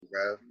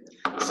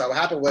bro. So what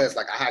happened was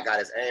like I had got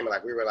his aim, and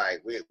like we were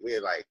like we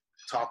had like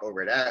talk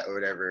over that or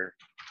whatever,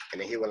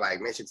 and then he would like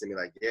mention to me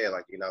like, yeah,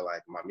 like you know,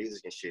 like my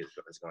music and shit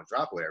is gonna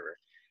drop or whatever.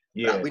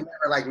 Yeah. But we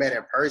never like met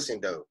in person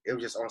though. It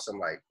was just on some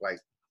like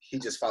he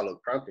just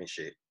followed Crump and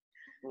shit.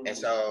 And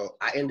so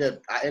I ended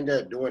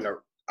up doing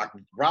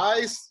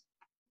Rise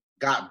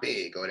got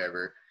big or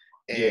whatever,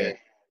 and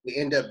we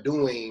ended up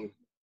doing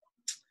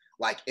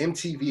like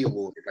MTV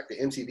Awards, like the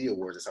MTV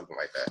Awards or something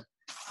like that.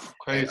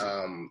 Crazy.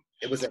 And,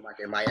 it was in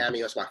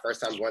Miami. It was my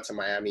first time going to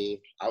Miami.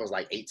 I was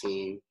like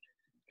 18,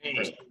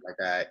 or something like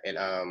that. And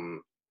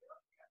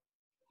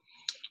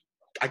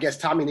I guess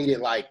Tommy needed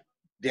like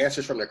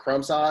dancers from the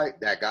Crump side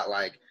that got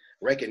like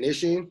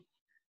recognition,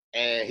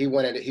 and he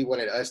wanted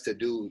us to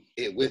do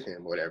it with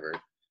him, whatever.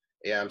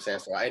 You know what I'm saying?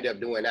 So I ended up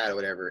doing that or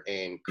whatever.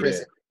 And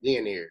Chris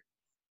being there,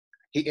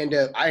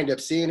 I ended up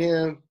seeing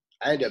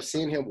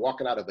him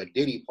walking out of a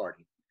Diddy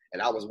party.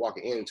 And I was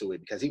walking into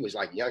it because he was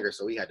like younger,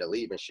 so he had to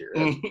leave and shit.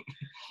 Right?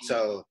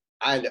 So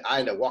I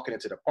ended up walking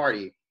into the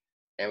party,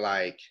 and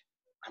like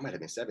I might have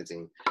been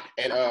 17,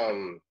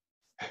 and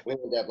we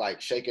ended up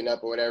like shaking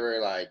up or whatever,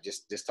 like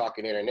just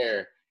talking here and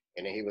there.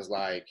 And then he was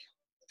like,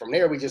 from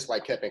there we just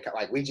like kept in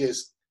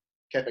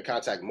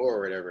contact more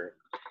or whatever.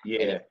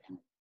 Yeah.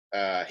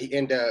 And, he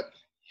ended up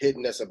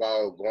hitting us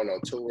about going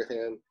on tour with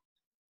him.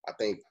 I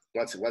think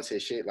once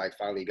his shit like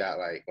finally got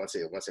like once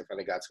it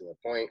finally got to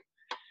a point.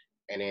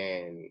 And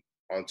then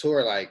on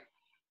tour, like,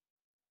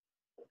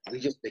 we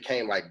just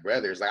became like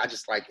brothers. Like, I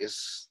just like,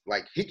 it's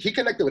like, he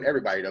connected with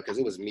everybody though, because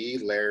it was me,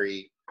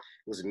 Larry,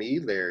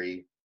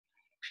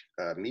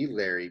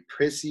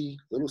 Prissy,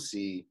 Little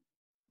C,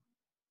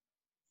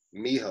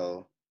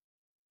 Miho,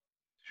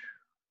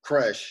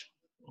 Crush.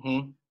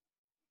 Mm-hmm.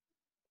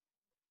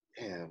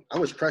 Damn, I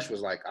wish Crush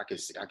was like, I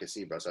could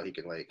see, bro, so he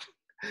can like.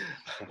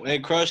 Hey,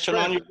 Crush, turn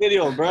on your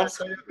video, bro.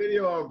 Turn your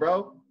video on,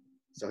 bro.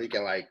 So he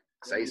can like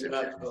say some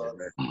shit.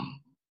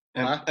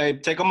 And, hey,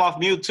 take him off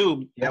mute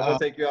too. Yeah, we'll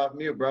take you off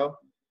mute, bro.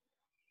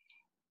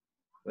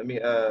 Let me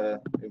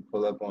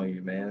pull up on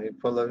you, man. Let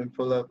me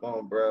pull up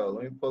on bro.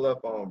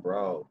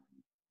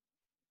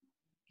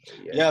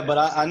 Yeah, but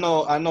I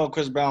know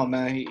Chris Brown,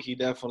 man. He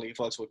definitely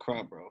fucks with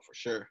Crump, bro, for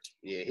sure.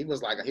 Yeah, he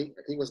was like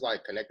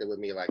connected with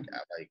me like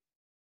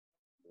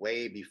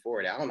way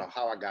before that. I don't know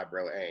how I got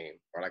bro aim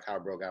or like how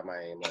bro got my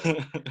aim. Like,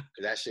 'cause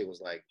that shit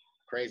was like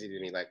crazy to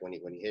me. Like when he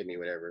hit me,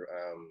 whatever.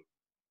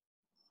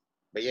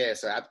 But yeah,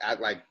 so I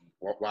like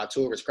while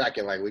tour was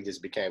cracking, like we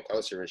just became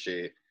closer and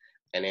shit.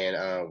 And then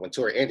when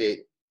tour ended,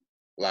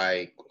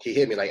 like he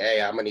hit me like,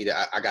 "Hey, I'm gonna need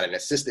I got an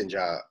assistant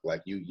job.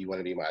 Like you want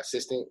to be my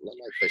assistant?" And I'm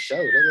like, "For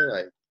sure, nigga."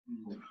 Like,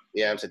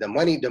 yeah, I'm saying the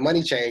money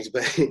changed,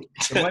 but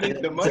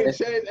the money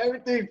changed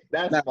everything.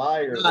 That's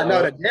fire.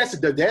 No,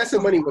 the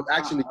dancing money was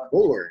actually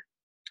more.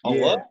 Oh,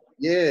 what?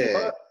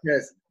 Yeah,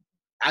 because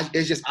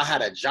it's just I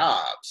had a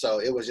job, so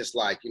it was just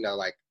like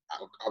like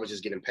I was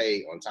just getting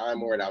paid on time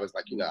more, and I was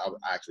like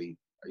I actually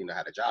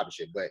had a job and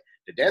shit. But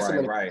the dancing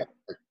money, right.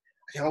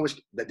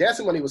 The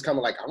dancing money was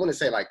coming like I want to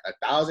say like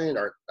 $1,000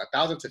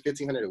 to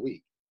 $1,500 a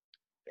week.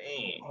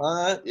 Dang.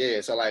 What?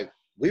 Yeah, so like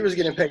we was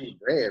getting paid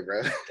bread,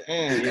 bro.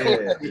 Damn,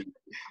 yeah.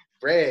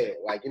 Bread,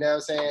 like you know what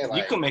I'm saying?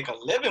 Like, you could make a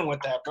living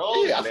with that, bro.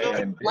 Yeah, I feel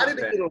like we might have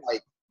been getting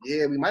like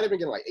we might have been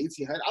getting like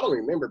 $1,800. I don't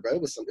remember, bro.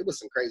 It was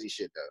some crazy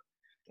shit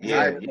though.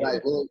 Like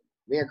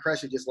me and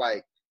Crush are just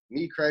like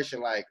me, Crush,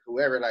 and like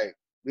whoever like.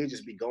 We'd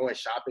just be going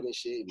shopping and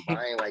shit, and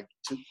buying like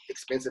too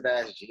expensive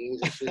ass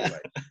jeans and shit,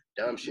 like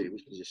dumb shit. We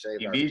should just shave.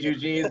 You Bijou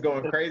jeans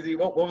going crazy.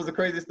 What was the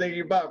craziest thing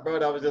you bought, bro?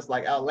 That was just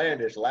like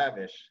outlandish,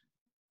 lavish.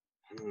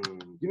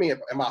 You mean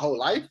in my whole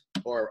life,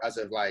 or as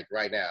of like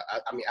right now?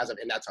 I mean, as of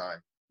in that time.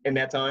 In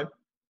that time,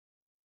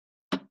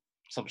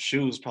 some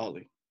shoes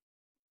probably.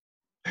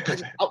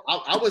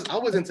 I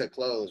was into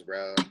clothes,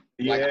 bro.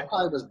 Yeah. Like I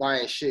probably was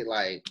buying shit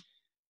like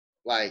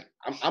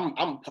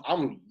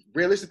I'm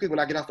realistically when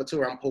I get off a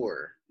tour, I'm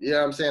poor. You know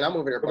what I'm saying? I'm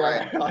over there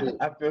buying.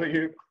 I feel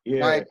you.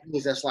 Yeah. Buying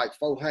things that's like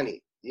 $400.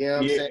 You know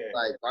what I'm saying?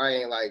 Like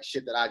buying like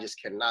shit that I just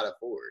cannot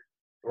afford.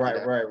 Right.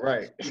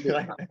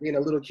 Being a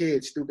little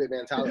kid, stupid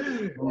mentality.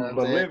 You know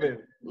but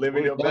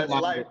living your best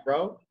life,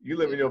 bro. You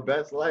living your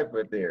best life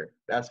right there.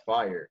 That's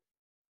fire.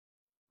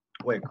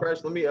 Wait,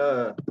 Crush, let me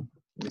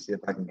see if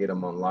I can get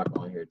him on lock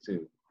on here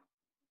too.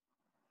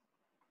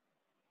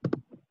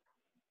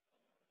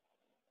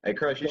 Hey,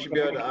 Crush, you should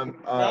be able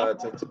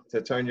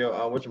to turn your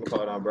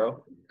whatchamacallit on,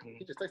 bro.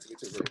 He just texted me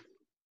too, bro.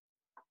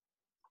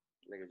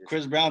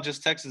 Chris Brown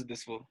just texted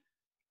this fool.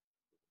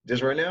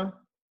 Just right now?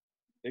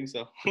 I think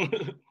so.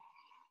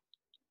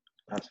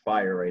 That's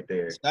fire right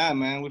there. It's fine,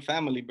 man. We're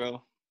family,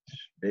 bro.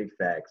 Big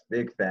facts.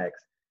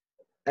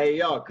 Hey,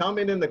 y'all,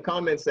 comment in the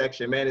comment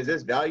section, man. Is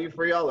this value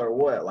for y'all or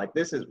what? Like,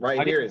 this is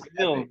right here is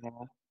epic.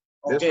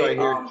 This right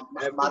here.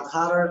 Matt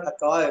Hatter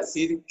acaba de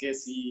decir que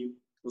si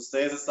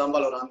ustedes están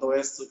valorando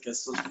esto, que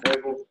esto es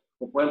juego,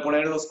 lo pueden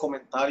poner en los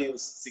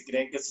comentarios si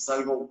creen que esto es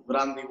algo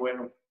grande y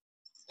bueno.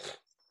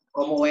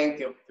 ¿Cómo ven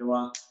que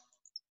va?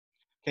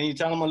 Can you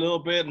tell him a little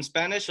bit in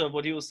Spanish of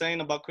what he was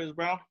saying about Chris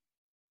Brown?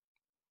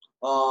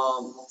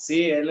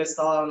 Sí, él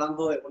estaba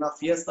hablando de una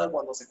fiesta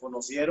cuando se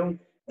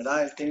conocieron,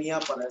 ¿verdad? Él tenía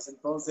para ese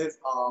entonces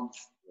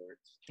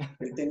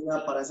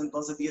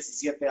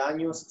 17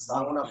 años,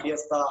 estaba en una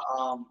fiesta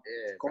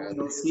con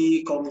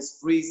Lil con Miss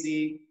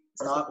Breezy,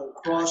 estaba con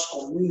Crush,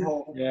 con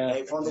Mijo, y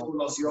ahí fue donde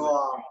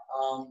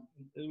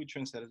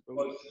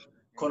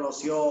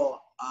conoció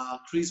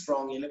a Chris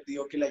Brown y él le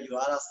pidió que le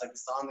ayudara hasta que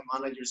estaban de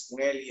managers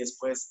con él y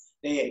después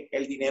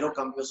el dinero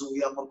cambió su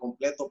vida por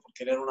completo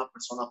porque él era una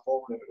persona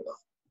pobre, ¿verdad?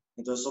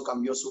 Entonces eso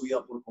cambió su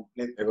vida por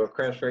completo. There go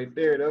Crush right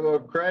there. There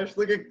go Crush.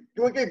 Look at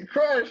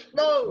Crush.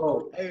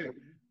 No. Hey,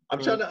 I'm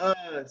trying to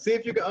see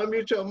if you can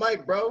unmute your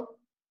mic, bro.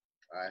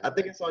 I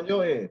think it's on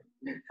your end.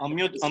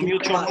 Unmute your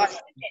mic.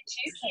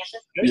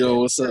 Yo,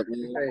 what's up,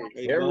 man?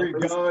 Hey, There we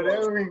go.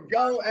 There we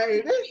go.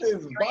 Hey, this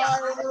is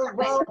viral,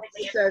 bro.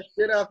 get that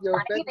shit off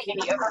your face.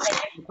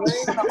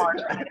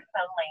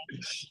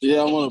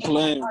 Yeah, I'm on a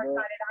plane, bro.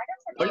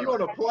 Oh, you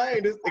on a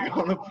plane? This nigga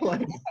on a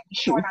plane.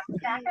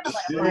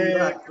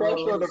 Yeah, Crush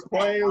on a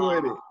plane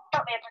with it.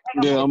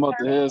 Yeah, I'm about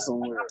to head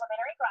somewhere.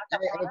 Hey,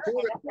 on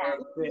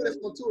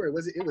tour,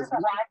 was it? It was.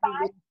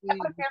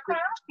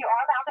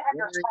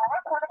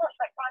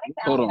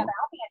 Hold on.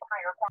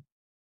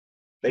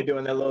 They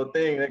doing that little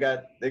thing. They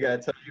got to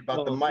tell you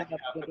about the mic. You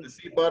gotta put the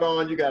seatbelt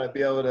on. You gotta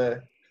be able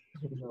to.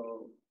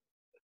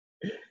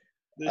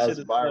 That's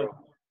viral.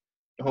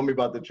 Homie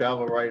about to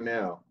travel right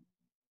now.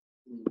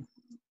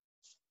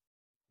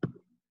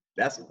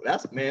 That's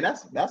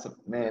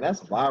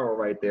viral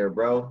right there,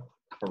 bro.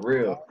 For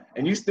real.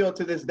 And you still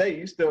to this day,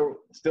 you still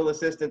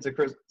assistant to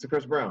Chris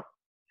Brown.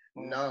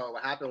 No,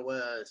 what happened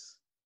was,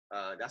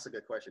 that's a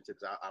good question too,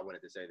 because I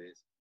wanted to say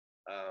this.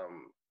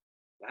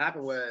 What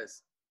happened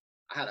was,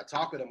 I had a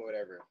talk with him or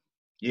whatever.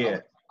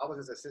 Yeah. I was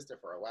his assistant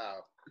for a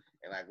while,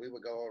 and like we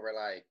would go over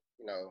I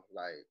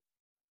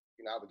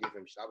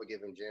would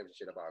give him gems and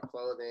shit about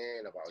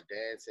clothing, about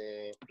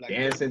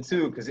dancing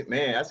too, because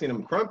man, I seen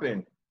him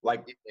crumping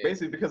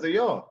basically because of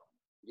y'all.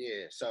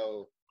 Yeah.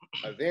 So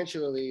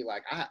eventually,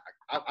 like I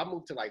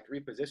moved to like 3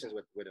 positions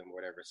with him or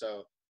whatever.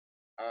 So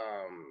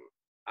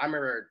I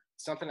remember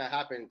something that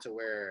happened to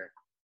where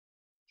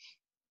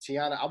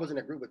I was in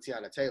a group with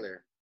Tiana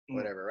Taylor,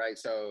 whatever, right?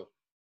 So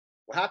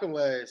what happened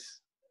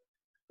was,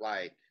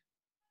 like,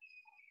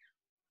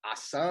 I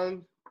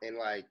sung and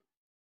like,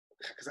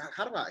 because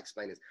how do I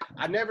explain this?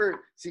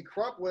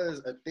 Crump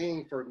was a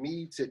thing for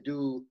me to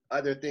do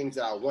other things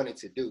that I wanted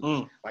to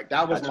do. Like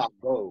that was my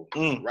goal,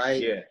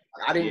 right? Yeah.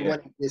 Like, I didn't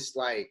want this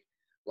like,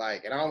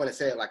 and I don't want to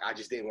say it like I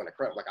just didn't want to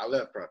crump. Like I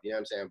love crump, you know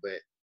what I'm saying?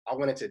 But I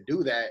wanted to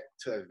do that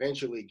to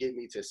eventually get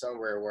me to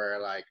somewhere where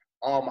like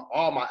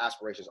all my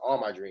aspirations,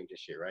 all my dreams and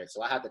shit, right?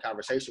 So I had the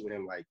conversation with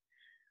him, like,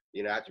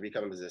 you know, after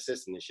becoming his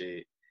assistant and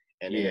shit.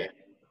 And then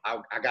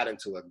I got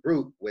into a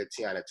group with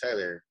Tiana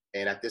Taylor.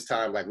 And at this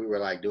time, like, we were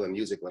like doing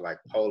music with like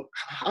I don't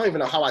even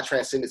know how I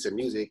transcended to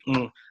music.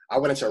 I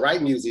wanted to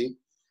write music,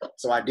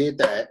 so I did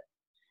that.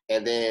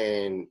 And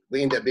then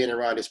we ended up being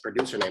around this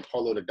producer named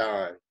Polo the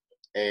Don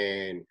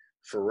and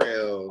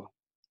Pharrell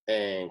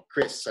and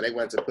Chris. So they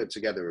wanted to put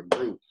together a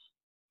group.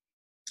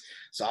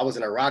 So I was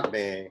in a rock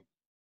band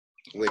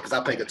because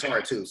I play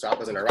guitar too. So I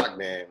was in a rock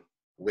band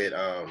with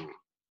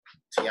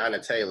Tiana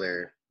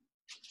Taylor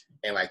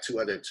and like two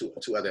other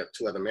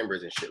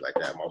members and shit like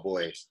that, my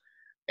boys.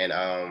 And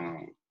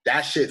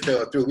that shit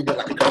fell through. We did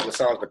like a couple of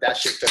songs, but that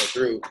shit fell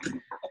through.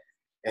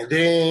 And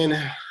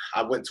then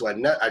I went to I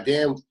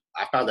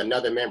found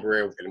another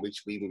member in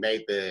which we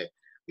made the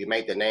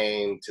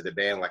name to the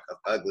band like of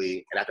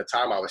Ugly. And at the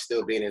time I was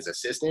still being his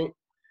assistant.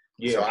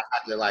 Yeah. So I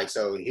had to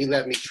so he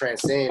let me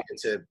transcend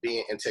into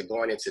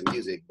going into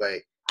music, but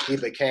he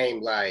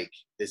became like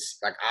this,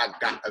 like I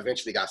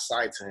eventually got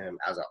signed to him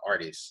as an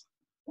artist.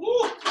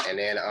 Woo! And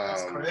then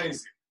that's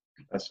crazy.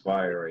 That's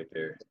fire right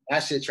there.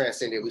 That shit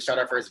transcended. We shot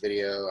our first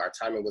video, our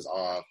timing was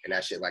off, and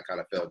that shit like kind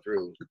of fell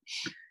through.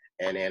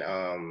 And then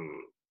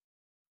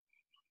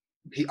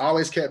he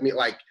always kept me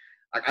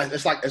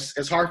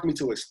it's hard for me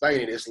to explain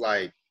it. It's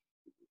like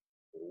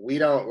we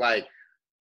don't like